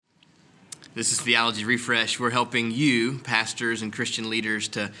This is Theology Refresh. We're helping you, pastors and Christian leaders,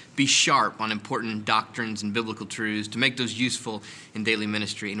 to be sharp on important doctrines and biblical truths, to make those useful in daily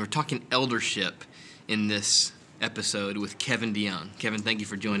ministry. And we're talking eldership in this episode with Kevin DeYoung. Kevin, thank you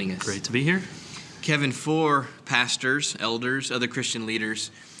for joining us. Great to be here. Kevin, for pastors, elders, other Christian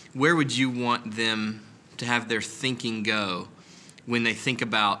leaders, where would you want them to have their thinking go when they think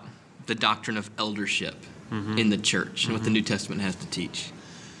about the doctrine of eldership in the church and what the New Testament has to teach?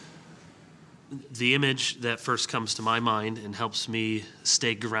 The image that first comes to my mind and helps me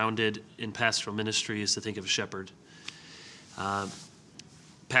stay grounded in pastoral ministry is to think of a shepherd.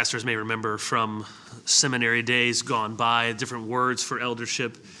 Pastors may remember from seminary days gone by different words for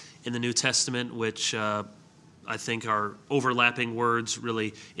eldership in the New Testament, which I think are overlapping words,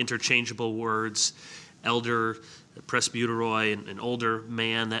 really interchangeable words. Elder, presbyteroi, an older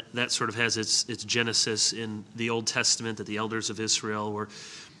man, that sort of has its genesis in the Old Testament, that the elders of Israel were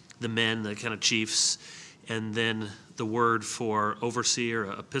the men, the kind of chiefs, and then the word for overseer,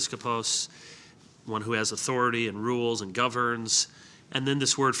 episkopos, one who has authority and rules and governs, and then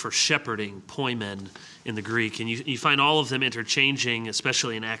this word for shepherding, poimen in the Greek. And you find all of them interchanging,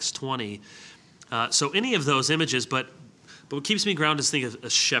 especially in Acts 20. So any of those images, but what keeps me grounded is think of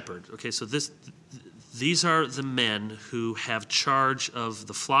a shepherd. Okay, so these are the men who have charge of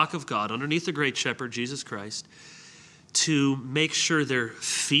the flock of God underneath the great shepherd, Jesus Christ, to make sure they're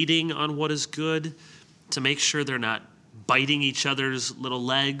feeding on what is good, to make sure they're not biting each other's little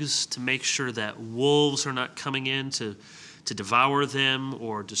legs, to make sure that wolves are not coming in to devour them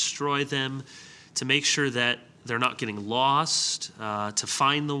or destroy them, to make sure that they're not getting lost, to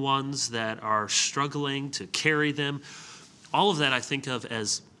find the ones that are struggling, to carry them. All of that I think of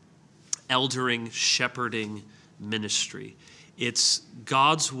as eldering, shepherding ministry. It's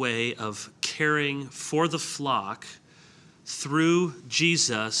God's way of caring for the flock through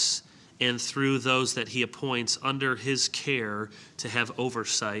Jesus and through those that he appoints under his care to have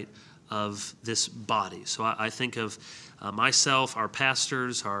oversight of this body. So I think of myself, our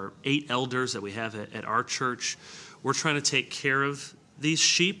pastors, our 8 elders that we have at our church. We're trying to take care of these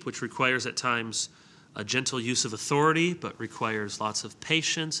sheep, which requires at times a gentle use of authority, but requires lots of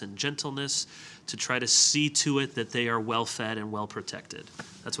patience and gentleness to try to see to it that they are well fed and well protected.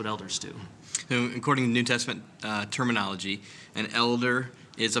 That's what elders do. So according to New Testament terminology, an elder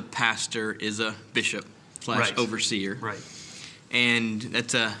is a pastor, is a bishop / overseer. Right. And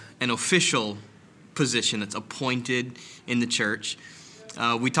that's an official position that's appointed in the church.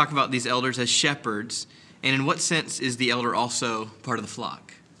 We talk about these elders as shepherds. And in what sense is the elder also part of the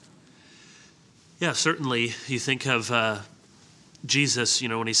flock? Yeah, certainly. You think of Jesus,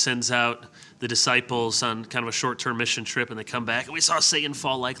 when he sends out the disciples on kind of a short-term mission trip and they come back and we saw Satan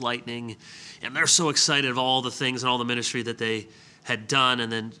fall like lightning and they're so excited of all the things and all the ministry that they had done.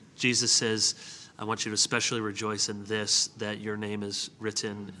 And then Jesus says, I want you to especially rejoice in this, that your name is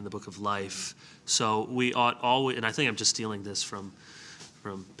written in the book of life. So we ought always, and I think I'm just stealing this from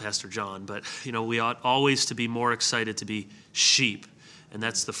Pastor John, but we ought always to be more excited to be sheep. And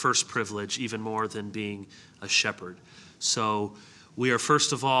that's the first privilege, even more than being a shepherd. So we are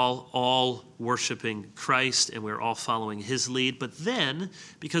first of all worshiping Christ, and we're all following his lead. But then,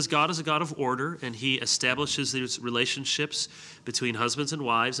 because God is a God of order, and he establishes these relationships between husbands and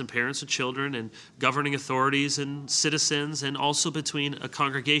wives and parents and children and governing authorities and citizens, and also between a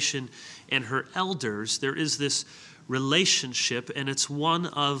congregation and her elders, there is this relationship, and it's one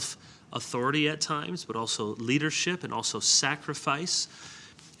of authority at times, but also leadership and also sacrifice.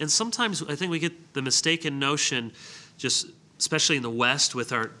 And sometimes I think we get the mistaken notion, just especially in the West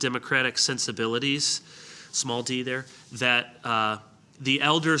with our democratic sensibilities, small d there, that the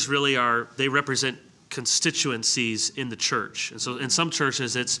elders really they represent constituencies in the church. And so in some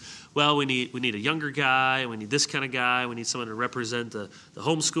churches it's, we need a younger guy, we need this kind of guy, we need someone to represent the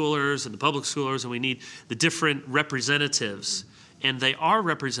homeschoolers and the public schoolers, and we need the different representatives. And they are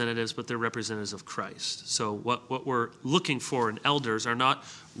representatives, but they're representatives of Christ. So what we're looking for in elders are not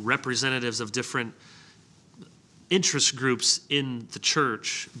representatives of different interest groups in the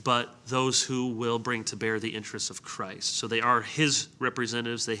church, but those who will bring to bear the interests of Christ. So they are his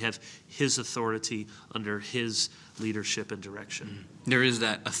representatives. They have his authority under his leadership and direction. There is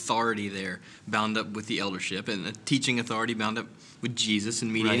that authority there bound up with the eldership, and a teaching authority bound up with Jesus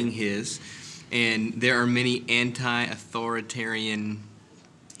and mediating his. And there are many anti-authoritarian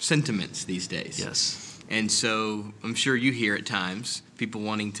sentiments these days. Yes. And so I'm sure you hear at times people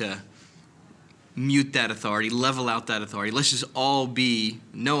wanting to mute that authority, level out that authority. Let's just all be,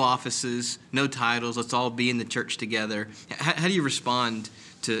 no offices, no titles. Let's all be in the church together. How do you respond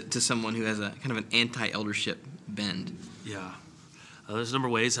to someone who has a kind of an anti-eldership bend? Yeah. There's a number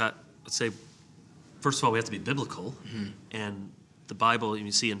of ways. let's say, first of all, we have to be biblical. And the Bible,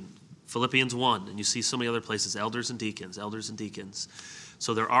 you see in Philippians 1, and you see so many other places, elders and deacons, elders and deacons.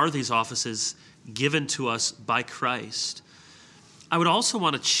 So there are these offices given to us by Christ. I would also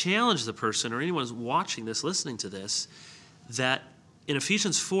want to challenge the person, or anyone who's watching this, listening to this, that in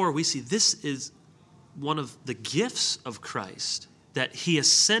Ephesians 4, we see this is one of the gifts of Christ, that he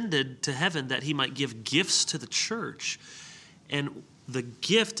ascended to heaven that he might give gifts to the church. And the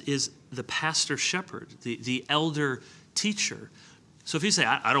gift is the pastor shepherd, the elder teacher. So if you say,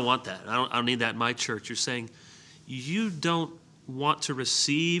 I don't want that, I don't need that in my church, you're saying you don't want to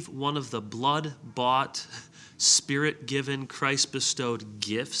receive one of the blood-bought, Spirit-given, Christ-bestowed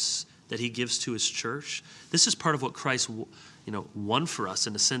gifts that he gives to his church. This is part of what Christ won for us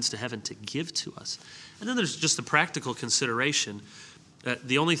and ascends to heaven to give to us. And then there's just the practical consideration.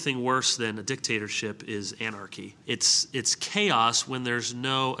 The only thing worse than a dictatorship is anarchy. It's chaos when there's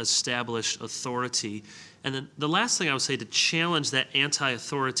no established authority. And then the last thing I would say to challenge that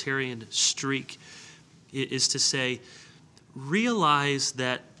anti-authoritarian streak is to say, realize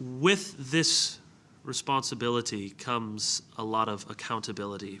that with this responsibility comes a lot of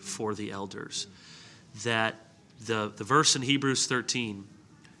accountability for the elders. That the verse in Hebrews 13,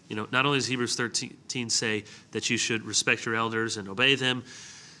 not only does Hebrews 13 say that you should respect your elders and obey them,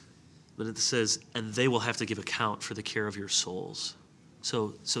 but it says, and they will have to give account for the care of your souls.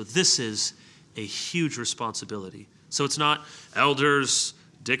 So this is a huge responsibility. So it's not elders,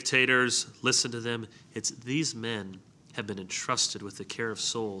 dictators, listen to them. It's these men have been entrusted with the care of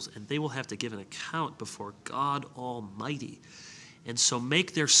souls, and they will have to give an account before God Almighty. And so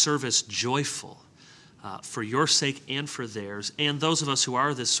make their service joyful for your sake and for theirs. And those of us who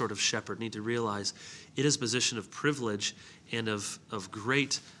are this sort of shepherd need to realize it is a position of privilege and of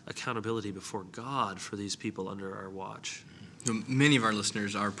great accountability before God for these people under our watch. Many of our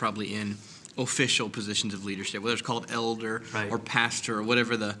listeners are probably in official positions of leadership, whether it's called elder or pastor or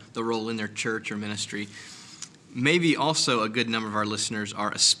whatever the role in their church or ministry. Maybe also a good number of our listeners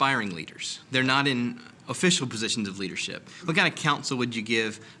are aspiring leaders. They're not in official positions of leadership. What kind of counsel would you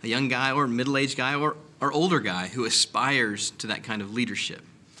give a young guy or middle-aged guy or older guy who aspires to that kind of leadership?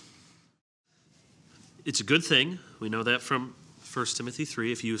 It's a good thing. We know that from 1 Timothy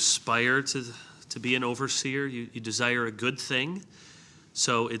 3. If you aspire to be an overseer, you desire a good thing.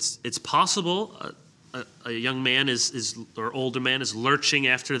 So it's possible a young man or older man is lurching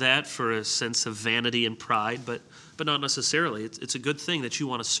after that for a sense of vanity and pride, but not necessarily. It's a good thing that you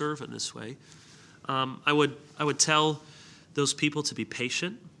want to serve in this way. I would tell those people to be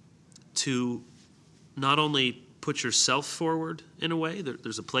patient, to not only put yourself forward in a way,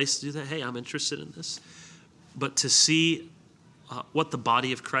 there's a place to do that, hey, I'm interested in this, but to see what the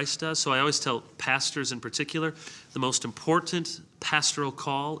body of Christ does. So I always tell pastors in particular, the most important pastoral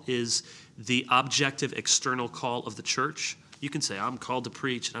call is the objective external call of the church. You can say, I'm called to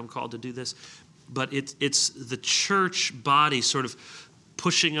preach and I'm called to do this, but it's the church body sort of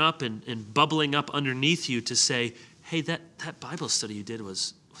pushing up and bubbling up underneath you to say, hey, that Bible study you did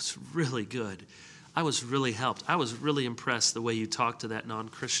was really good. I was really helped. I was really impressed the way you talked to that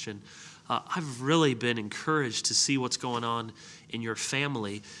non-Christian. I've really been encouraged to see what's going on in your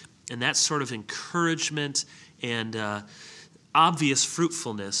family. And that sort of encouragement and obvious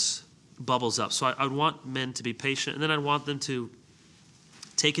fruitfulness bubbles up. So I want men to be patient, and then I want them to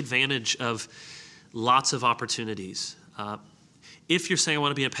take advantage of lots of opportunities. If you're saying I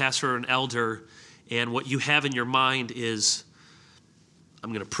want to be a pastor or an elder, and what you have in your mind is,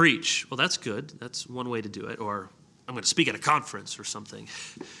 I'm going to preach, well, that's good. That's one way to do it. Or I'm going to speak at a conference or something.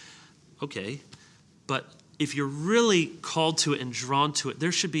 Okay. But if you're really called to it and drawn to it,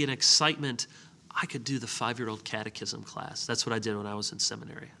 there should be an excitement. I could do the 5-year-old catechism class. That's what I did when I was in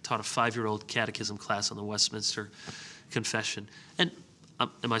seminary. I taught a 5-year-old catechism class on the Westminster Confession. And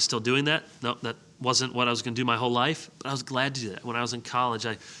am I still doing that? No, that wasn't what I was going to do my whole life, but I was glad to do that. When I was in college,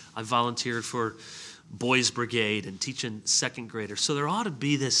 I volunteered for Boys Brigade and teaching second graders. So there ought to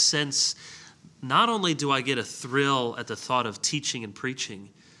be this sense, not only do I get a thrill at the thought of teaching and preaching,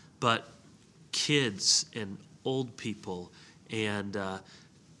 but kids and old people and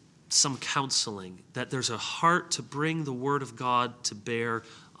some counseling, that there's a heart to bring the Word of God to bear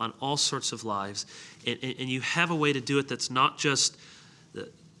on all sorts of lives. And you have a way to do it that's not just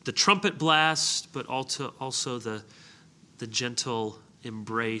the trumpet blast, but also the gentle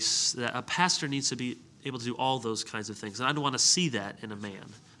embrace. That a pastor needs to be able to do all those kinds of things. And I'd want to see that in a man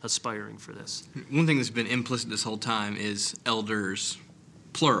aspiring for this. One thing that's been implicit this whole time is elders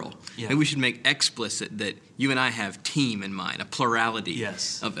plural. Yeah. Maybe we should make explicit that you and I have team in mind, a plurality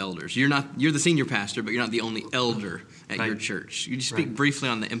Yes. of elders. You're the senior pastor, but you're not the only elder at Right. your church. You just speak Right. briefly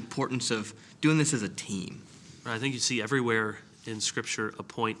on the importance of doing this as a team. I think you see everywhere in Scripture,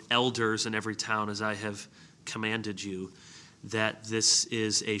 appoint elders in every town as I have commanded you, that this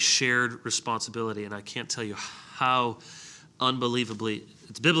is a shared responsibility. And I can't tell you how unbelievably,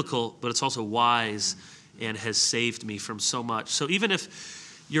 it's biblical, but it's also wise and has saved me from so much. So even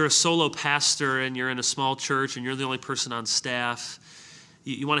if you're a solo pastor and you're in a small church and you're the only person on staff,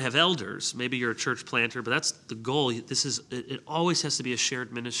 you want to have elders. Maybe you're a church planter, but that's the goal. It always has to be a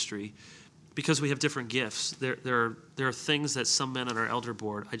shared ministry because we have different gifts. There are things that some men on our elder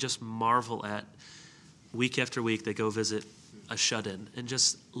board I just marvel at. Week after week, they go visit a shut-in and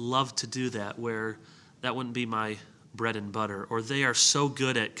just love to do that, where that wouldn't be my bread and butter. Or they are so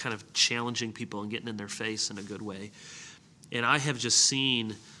good at kind of challenging people and getting in their face in a good way. And I have just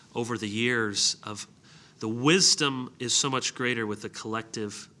seen over the years of the wisdom is so much greater with the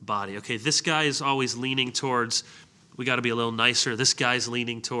collective body. Okay, this guy is always leaning towards, we got to be a little nicer. This guy's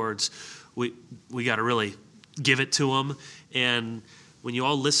leaning towards, we got to really give it to him. And when you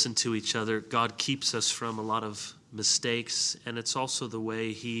all listen to each other, God keeps us from a lot of mistakes, and it's also the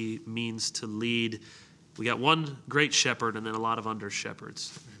way he means to lead. We got one great shepherd and then a lot of under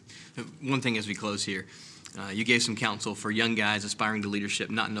shepherds. One thing as we close here, you gave some counsel for young guys aspiring to leadership,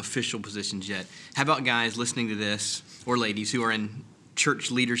 not in official positions yet. How about guys listening to this, or ladies who are in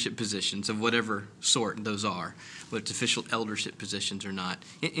church leadership positions of whatever sort those are, whether it's official eldership positions or not?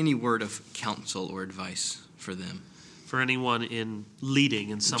 Any word of counsel or advice for them? For anyone in leading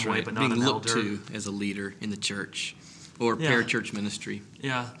in some That's way, right. but not being an looked elder. to as a leader in the church or Yeah. parachurch ministry.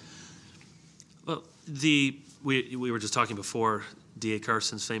 Yeah. Well, we were just talking before, D.A.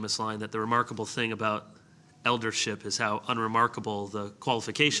 Carson's famous line that the remarkable thing about eldership is how unremarkable the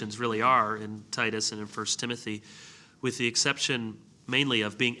qualifications really are in Titus and in 1 Timothy, with the exception mainly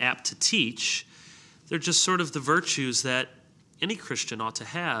of being apt to teach. They're just sort of the virtues that any Christian ought to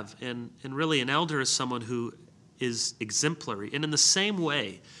have. And really an elder is someone who is exemplary. And in the same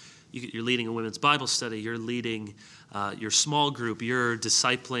way, you're leading a women's Bible study, you're leading your small group, you're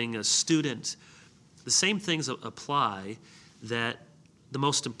discipling a student. The same things apply, that the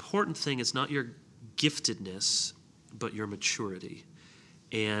most important thing is not your giftedness, but your maturity.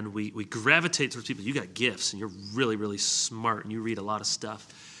 And we gravitate towards people. You got gifts, and you're really, really smart, and you read a lot of stuff.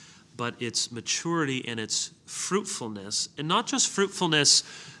 But it's maturity and it's fruitfulness. And not just fruitfulness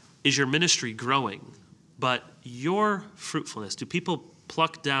is your ministry growing, but your fruitfulness. Do people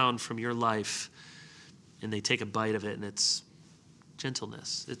pluck down from your life and they take a bite of it, and it's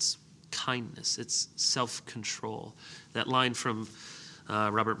gentleness, it's kindness, it's self-control. That line from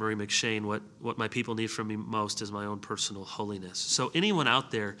Robert Murray McShane, what my people need from me most is my own personal holiness. So anyone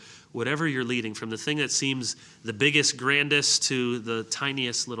out there, whatever you're leading, from the thing that seems the biggest, grandest to the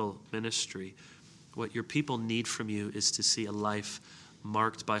tiniest little ministry, what your people need from you is to see a life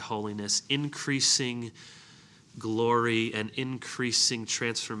marked by holiness, increasing glory and increasing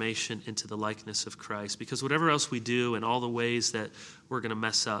transformation into the likeness of Christ. Because whatever else we do and all the ways that we're going to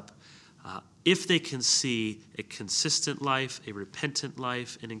mess up, if they can see a consistent life, a repentant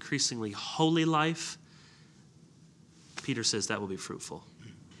life, an increasingly holy life, Peter says that will be fruitful.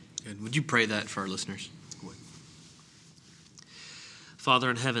 Good. Would you pray that for our listeners? Father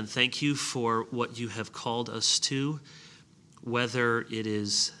in heaven, thank you for what you have called us to, whether it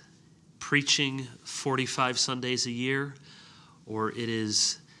is preaching 45 Sundays a year, or it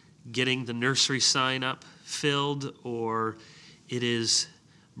is getting the nursery sign up filled, or it is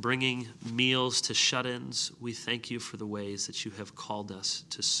bringing meals to shut-ins. We thank you for the ways that you have called us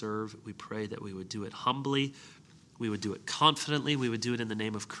to serve. We pray that we would do it humbly, we would do it confidently, we would do it in the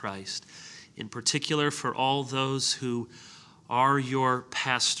name of Christ. In particular, for all those who are your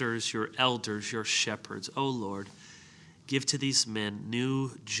pastors, your elders, your shepherds, oh Lord, give to these men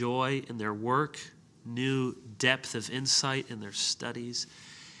new joy in their work, new depth of insight in their studies,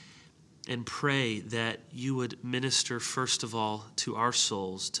 and pray that you would minister, first of all, to our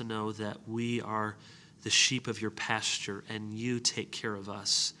souls to know that we are the sheep of your pasture and you take care of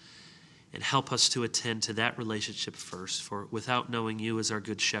us. And help us to attend to that relationship first, for without knowing you as our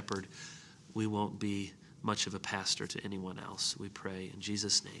good shepherd, we won't be much of a pastor to anyone else. We pray in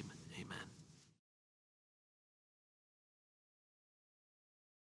Jesus' name.